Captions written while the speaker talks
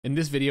In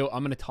this video,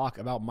 I'm going to talk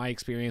about my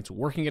experience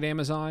working at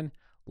Amazon,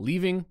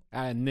 leaving,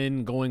 and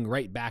then going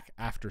right back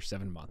after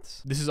 7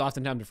 months. This is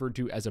oftentimes referred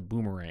to as a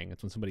boomerang.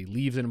 It's when somebody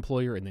leaves an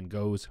employer and then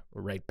goes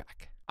right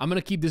back. I'm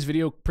going to keep this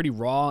video pretty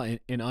raw and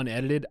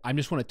unedited. I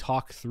just want to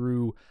talk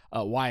through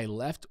why I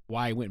left,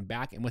 why I went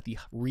back, and what the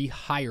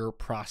rehire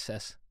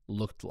process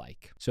looked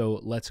like.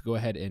 So let's go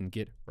ahead and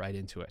get right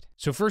into it.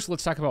 So first,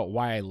 let's talk about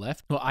why I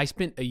left. Well, I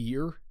spent a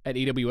year at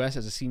AWS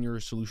as a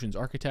senior solutions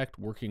architect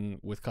working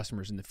with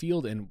customers in the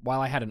field. And while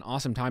I had an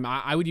awesome time,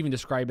 I would even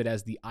describe it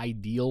as the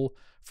ideal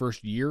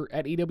first year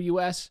at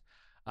AWS.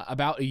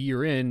 About a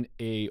year in,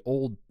 a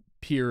old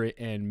peer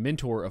and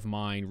mentor of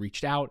mine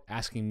reached out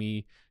asking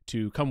me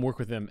to come work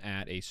with them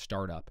at a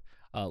startup,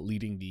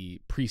 leading the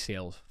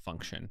pre-sales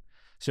function.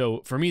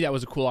 So for me, that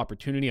was a cool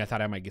opportunity. I thought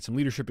I might get some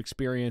leadership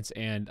experience,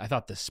 and I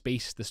thought the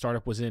space the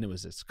startup was in, it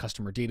was this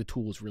customer data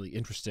tool, was really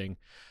interesting.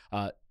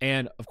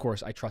 And of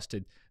course, I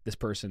trusted this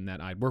person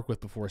that I'd worked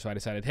with before, so I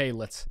decided, hey,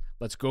 let's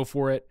go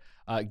for it.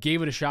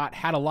 Gave it a shot,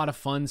 had a lot of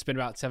fun, spent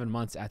about 7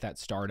 months at that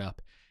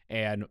startup.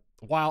 And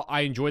while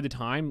I enjoyed the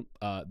time,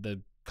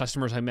 the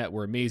customers I met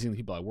were amazing. The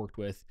people I worked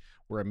with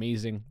were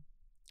amazing.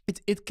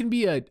 It can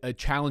be a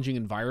challenging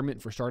environment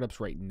for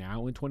startups right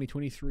now in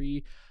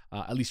 2023,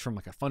 at least from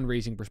like a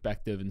fundraising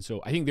perspective. And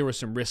so I think there was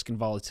some risk and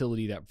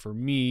volatility that for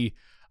me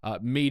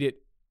made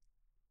it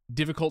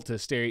difficult to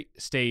stay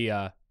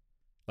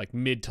like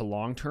mid to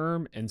long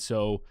term. And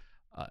so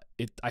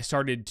I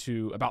started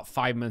to, about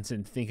 5 months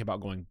in, think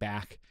about going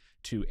back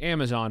to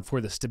Amazon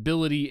for the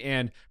stability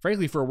and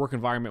frankly for a work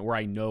environment where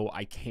I know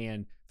I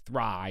can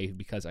thrive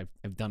because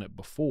I've done it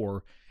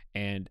before.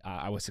 And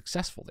I was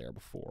successful there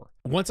before.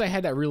 Once I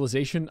had that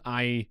realization,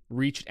 I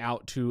reached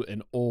out to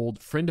an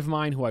old friend of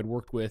mine who I'd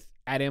worked with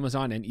at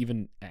Amazon and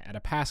even at a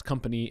past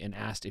company and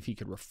asked if he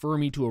could refer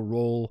me to a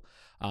role.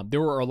 There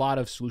were a lot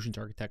of solutions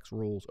architects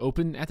roles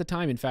open at the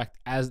time. In fact,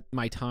 as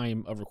my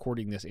time of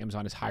recording this,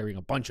 Amazon is hiring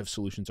a bunch of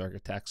solutions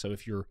architects. So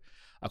if you're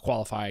a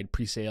qualified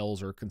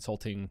pre-sales or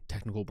consulting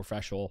technical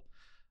professional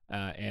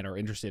and are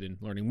interested in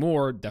learning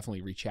more,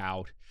 definitely reach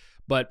out.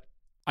 But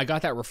I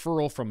got that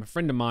referral from a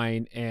friend of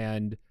mine,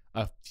 and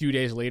a few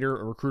days later,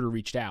 a recruiter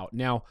reached out.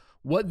 Now,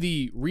 what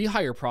the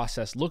rehire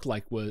process looked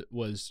like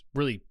was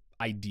really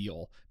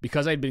ideal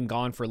because I'd been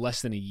gone for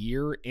less than a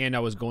year and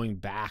I was going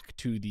back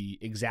to the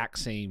exact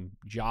same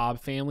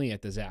job family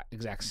at the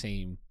exact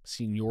same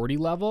seniority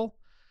level.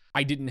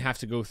 I didn't have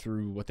to go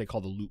through what they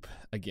call the loop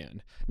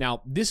again.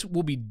 Now, this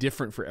will be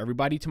different for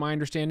everybody to my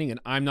understanding, and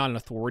I'm not an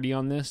authority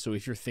on this. So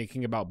if you're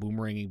thinking about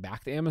boomeranging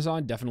back to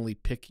Amazon, definitely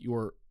pick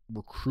your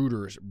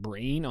recruiter's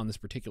brain on this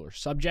particular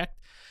subject.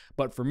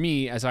 But for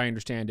me, as I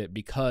understand it,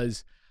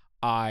 because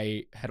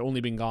I had only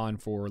been gone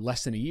for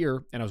less than a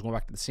year and I was going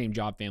back to the same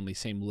job family,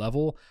 same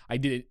level, I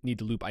didn't need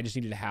to loop. I just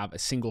needed to have a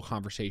single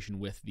conversation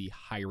with the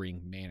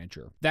hiring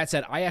manager. That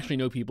said, I actually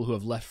know people who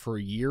have left for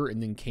a year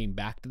and then came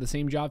back to the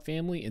same job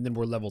family and then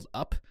were leveled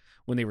up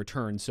when they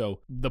returned.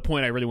 So the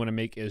point I really want to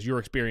make is your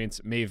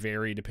experience may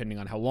vary depending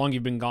on how long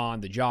you've been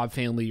gone, the job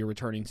family you're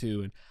returning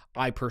to. And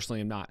I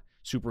personally am not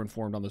super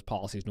informed on those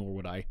policies, nor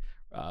would I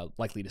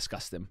likely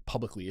discuss them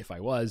publicly if I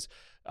was,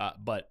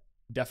 but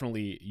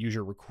definitely use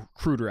your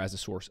recruiter as a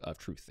source of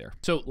truth there.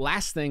 So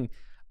last thing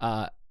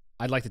I'd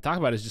like to talk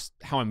about is just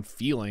how I'm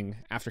feeling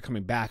after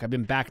coming back. I've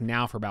been back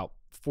now for about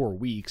 4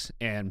 weeks,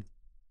 and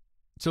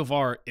so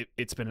far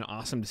it's been an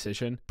awesome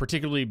decision,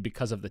 particularly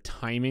because of the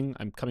timing.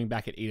 I'm coming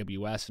back at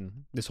AWS,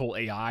 and this whole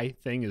AI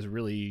thing is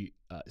really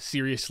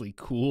seriously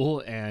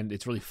cool, and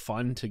it's really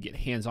fun to get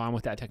hands-on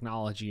with that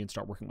technology and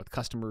start working with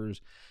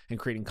customers and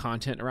creating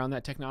content around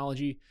that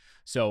technology.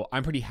 So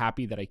I'm pretty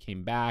happy that I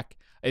came back.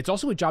 It's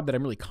also a job that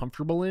I'm really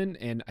comfortable in,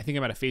 and I think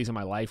I'm at a phase in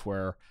my life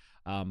where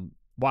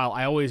while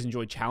I always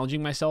enjoy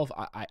challenging myself,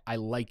 I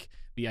like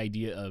the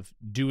idea of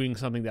doing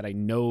something that I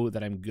know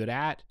that I'm good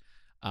at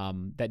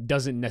that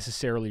doesn't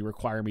necessarily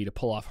require me to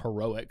pull off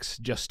heroics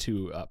just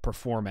to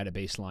perform at a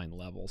baseline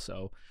level.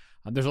 So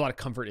there's a lot of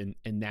comfort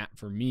in that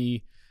for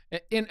me.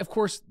 And of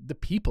course, the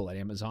people at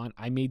Amazon,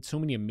 I made so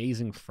many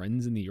amazing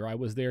friends in the year I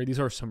was there. These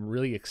are some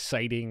really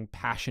exciting,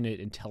 passionate,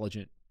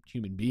 intelligent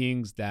human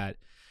beings that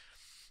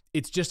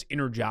it's just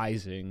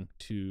energizing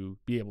to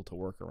be able to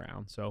work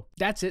around. So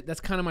that's it. That's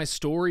kind of my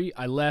story.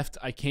 I left,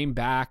 I came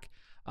back.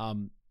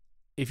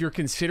 If you're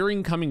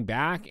considering coming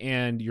back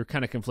and you're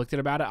kind of conflicted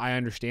about it, I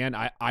understand.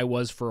 I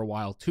was for a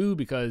while too,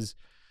 because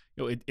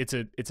it's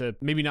a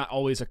maybe not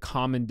always a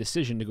common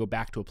decision to go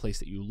back to a place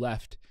that you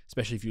left,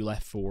 especially if you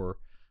left for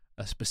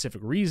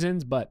specific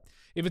reasons. But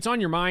if it's on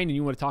your mind and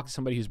you want to talk to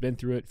somebody who's been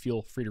through it,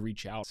 feel free to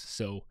reach out.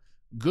 So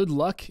good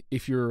luck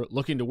if you're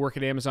looking to work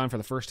at Amazon for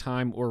the first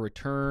time or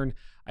return.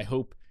 I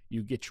hope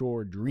you get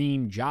your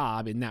dream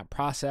job in that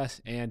process.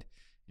 And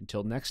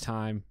until next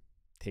time,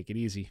 take it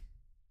easy.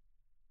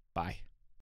 Bye.